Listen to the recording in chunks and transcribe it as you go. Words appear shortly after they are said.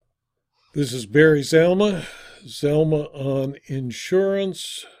This is Barry Zalma, Zalma on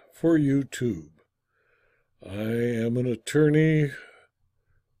Insurance for YouTube. I am an attorney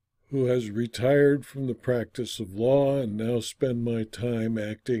who has retired from the practice of law and now spend my time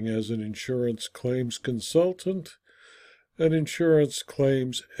acting as an insurance claims consultant, an insurance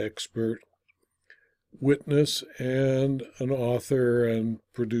claims expert, witness, and an author and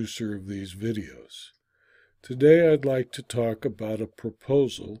producer of these videos. Today I'd like to talk about a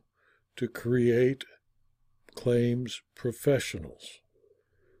proposal to create claims professionals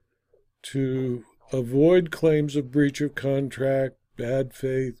to avoid claims of breach of contract, bad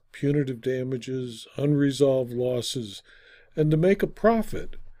faith, punitive damages, unresolved losses, and to make a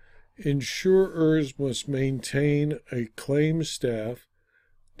profit. Insurers must maintain a claims staff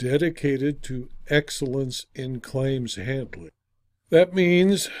dedicated to excellence in claims handling. That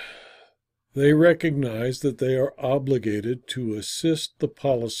means they recognize that they are obligated to assist the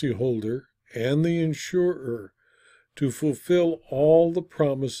policyholder and the insurer to fulfill all the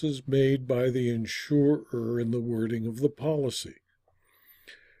promises made by the insurer in the wording of the policy.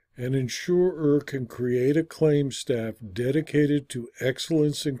 An insurer can create a claims staff dedicated to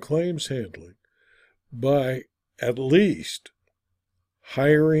excellence in claims handling by at least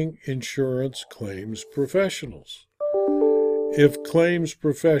hiring insurance claims professionals. If claims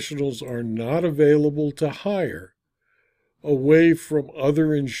professionals are not available to hire away from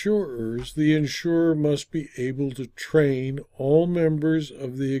other insurers, the insurer must be able to train all members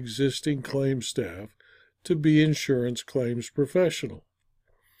of the existing claims staff to be insurance claims professional.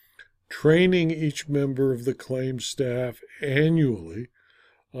 Training each member of the claims staff annually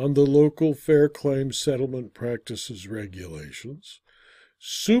on the local Fair Claims Settlement Practices regulations,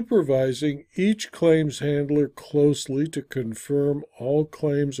 supervising each claims handler closely to confirm all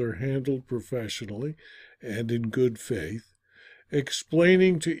claims are handled professionally and in good faith,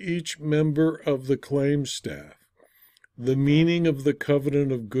 explaining to each member of the claims staff the meaning of the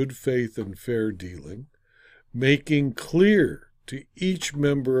covenant of good faith and fair dealing, making clear to each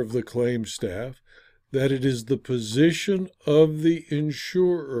member of the claims staff that it is the position of the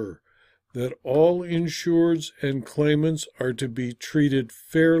insurer that all insureds and claimants are to be treated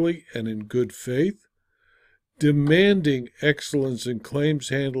fairly and in good faith, demanding excellence in claims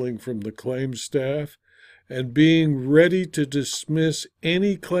handling from the claims staff, and being ready to dismiss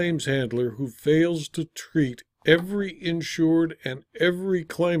any claims handler who fails to treat every insured and every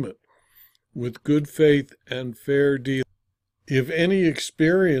claimant with good faith and fair dealing. If any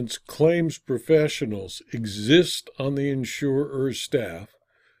experienced claims professionals exist on the insurer's staff,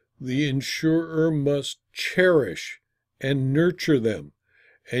 the insurer must cherish and nurture them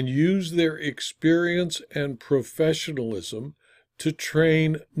and use their experience and professionalism to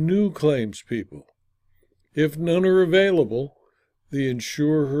train new claims people. If none are available, the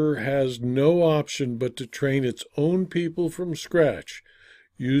insurer has no option but to train its own people from scratch,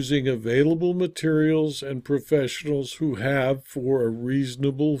 using available materials and professionals who have, for a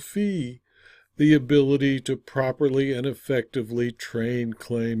reasonable fee, the ability to properly and effectively train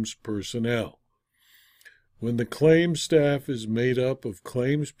claims personnel. When the claims staff is made up of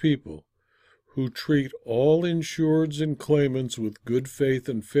claims people who treat all insureds and claimants with good faith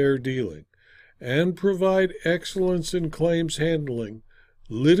and fair dealing, and provide excellence in claims handling,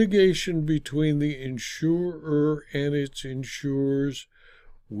 litigation between the insurer and its insurers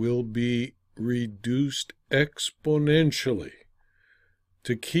will be reduced exponentially.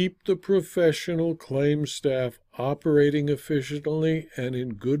 To keep the professional claims staff operating efficiently and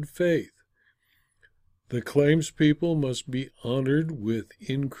in good faith, the claims people must be honored with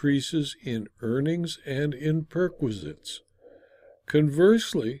increases in earnings and in perquisites.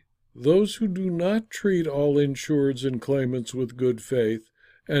 Conversely, those who do not treat all insureds and claimants with good faith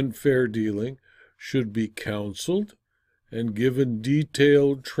and fair dealing should be counseled and given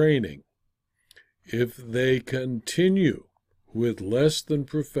detailed training. If they continue with less than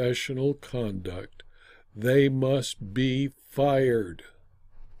professional conduct, they must be fired,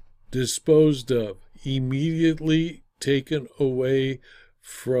 disposed of, immediately taken away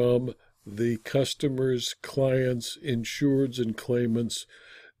from the customers, clients, insureds, and claimants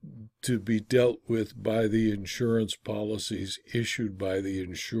to be dealt with by the insurance policies issued by the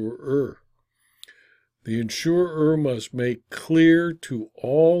insurer. The insurer must make clear to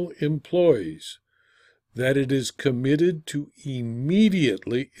all employees that it is committed to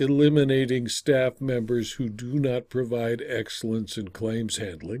immediately eliminating staff members who do not provide excellence in claims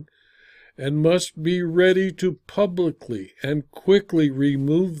handling, and must be ready to publicly and quickly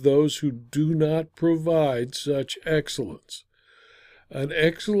remove those who do not provide such excellence. An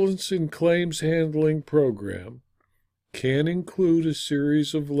excellence in claims handling program can include a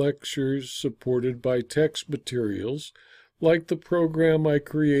series of lectures supported by text materials, like the program I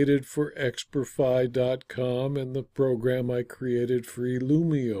created for Experfy.com and the program I created for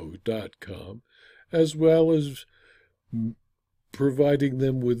Illumio.com, as well as providing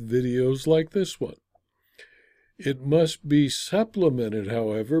them with videos like this one. It must be supplemented,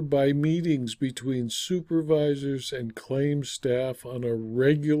 however, by meetings between supervisors and claims staff on a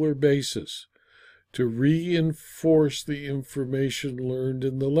regular basis to reinforce the information learned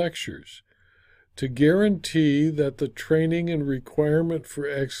in the lectures. To guarantee that the training and requirement for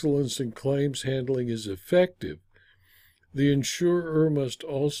excellence in claims handling is effective, the insurer must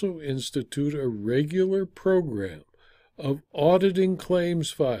also institute a regular program of auditing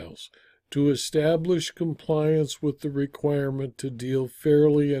claims files to establish compliance with the requirement to deal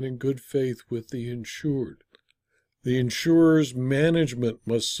fairly and in good faith with the insured. The insurer's management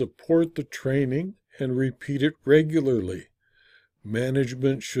must support the training and repeat it regularly.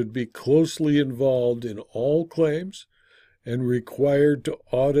 Management should be closely involved in all claims and required to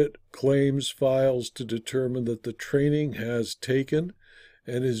audit claims files to determine that the training has taken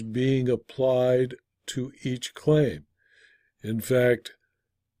and is being applied to each claim. In fact,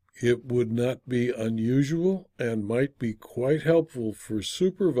 it would not be unusual and might be quite helpful for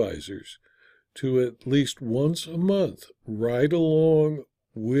supervisors to at least once a month ride along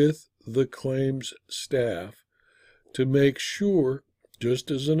with the claims staff to make sure, just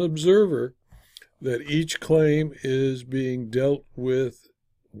as an observer, that each claim is being dealt with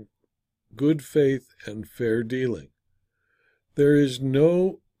good faith and fair dealing. There is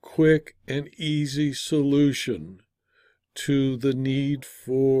no quick and easy solution to the need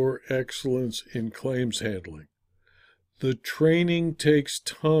for excellence in claims handling. The training takes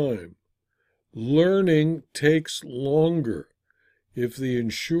time. Learning takes longer. If the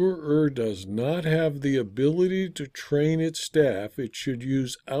insurer does not have the ability to train its staff, it should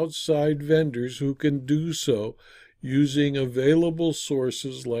use outside vendors who can do so using available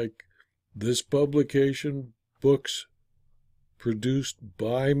sources like this publication, books produced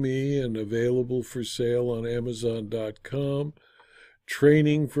by me and available for sale on Amazon.com,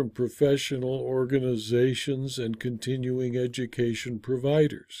 training from professional organizations and continuing education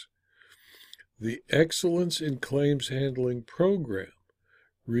providers. The Excellence in Claims Handling program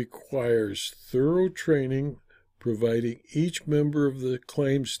requires thorough training, providing each member of the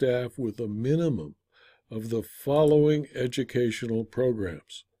claims staff with a minimum of the following educational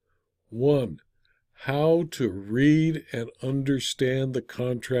programs. 1. How to read and understand the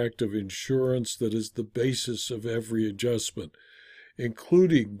contract of insurance that is the basis of every adjustment,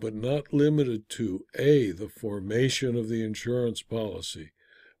 including but not limited to A. the formation of the insurance policy,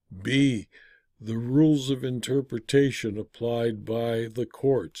 B. the rules of interpretation applied by the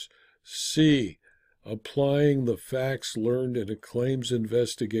courts, C. applying the facts learned in a claims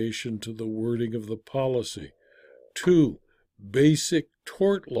investigation to the wording of the policy, 2. basic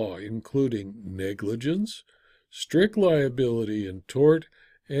tort law, including negligence, strict liability in tort,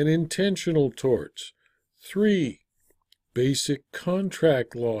 and intentional torts, 3. basic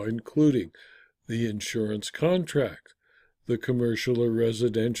contract law, including the insurance contract, the commercial or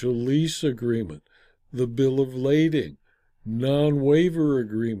residential lease agreement, the bill of lading, non-waiver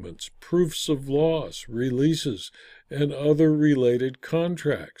agreements, proofs of loss, releases, and other related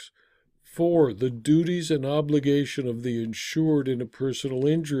contracts. 4. The duties and obligation of the insured in a personal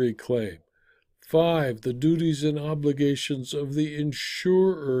injury claim. 5. The duties and obligations of the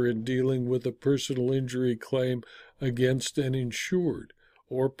insurer in dealing with a personal injury claim against an insured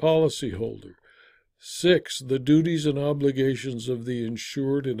or policyholder. 6. The duties and obligations of the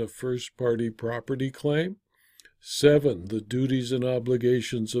insured in a first-party property claim. 7. The duties and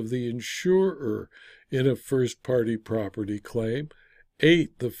obligations of the insurer in a first-party property claim.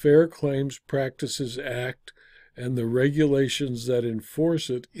 8. The Fair Claims Practices Act and the regulations that enforce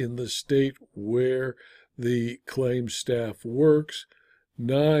it in the state where the claims staff works.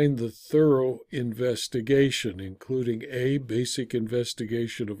 9. The thorough investigation, including A. basic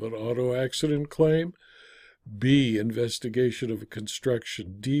investigation of an auto accident claim, B. investigation of a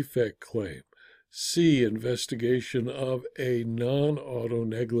construction defect claim, C. investigation of a non-auto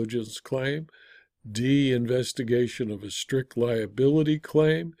negligence claim, D. investigation of a strict liability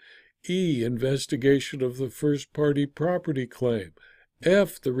claim, E. investigation of the first-party property claim,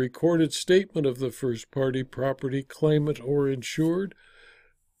 F. the recorded statement of the first-party property claimant or insured,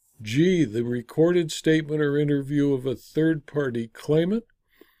 G. the recorded statement or interview of a third-party claimant,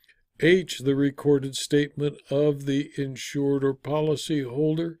 H. the recorded statement of the insured or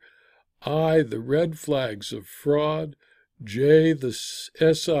policyholder, I. the red flags of fraud, J, the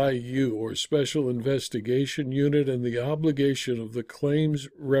SIU, or Special Investigation Unit, and the obligation of the claims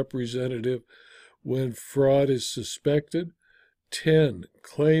representative when fraud is suspected. 10,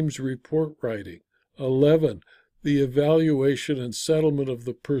 claims report writing. 11, the evaluation and settlement of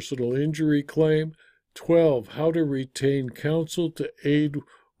the personal injury claim. 12, how to retain counsel to aid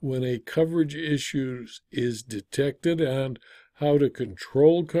when a coverage issue is detected, and how to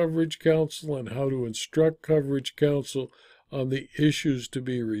control coverage counsel and how to instruct coverage counsel on the issues to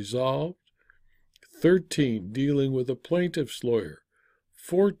be resolved. 13, dealing with a plaintiff's lawyer.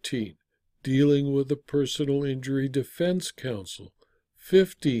 14, dealing with a personal injury defense counsel.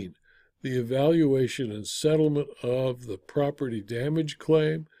 15, the evaluation and settlement of the property damage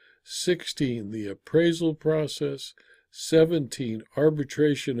claim. 16, the appraisal process. 17,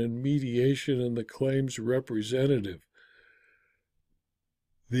 arbitration and mediation and the claims representative.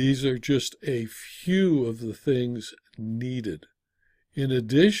 These are just a few of the things needed. In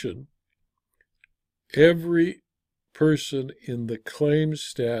addition, every person in the claims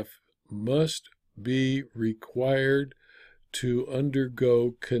staff must be required to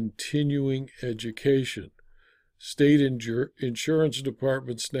undergo continuing education. State insurance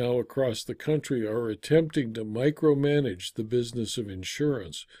departments now across the country are attempting to micromanage the business of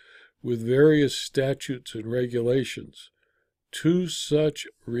insurance with various statutes and regulations. Two such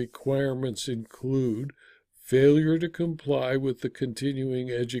requirements include failure to comply with the continuing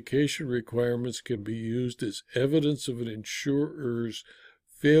education requirements can be used as evidence of an insurer's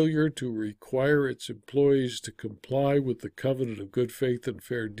failure to require its employees to comply with the covenant of good faith and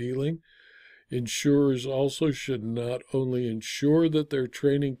fair dealing. Insurers also should not only ensure that their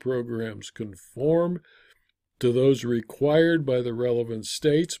training programs conform to those required by the relevant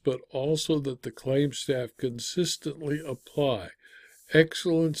states, but also that the claims staff consistently apply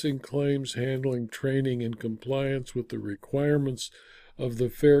excellence in claims handling training in compliance with the requirements of the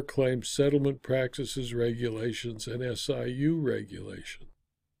Fair Claims Settlement Practices Regulations and SIU regulation.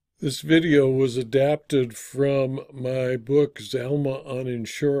 This video was adapted from my book, Zalma on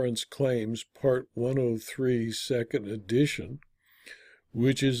Insurance Claims, Part 103, Second Edition,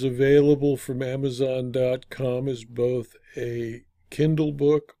 which is available from Amazon.com as both a Kindle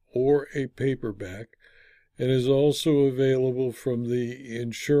book or a paperback, and is also available from the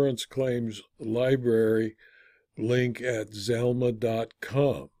Insurance Claims Library link at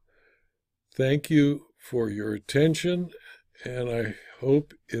Zalma.com. Thank you for your attention, and I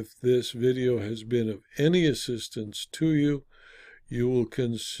hope if this video has been of any assistance to you, you will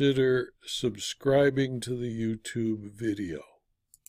consider subscribing to the YouTube video.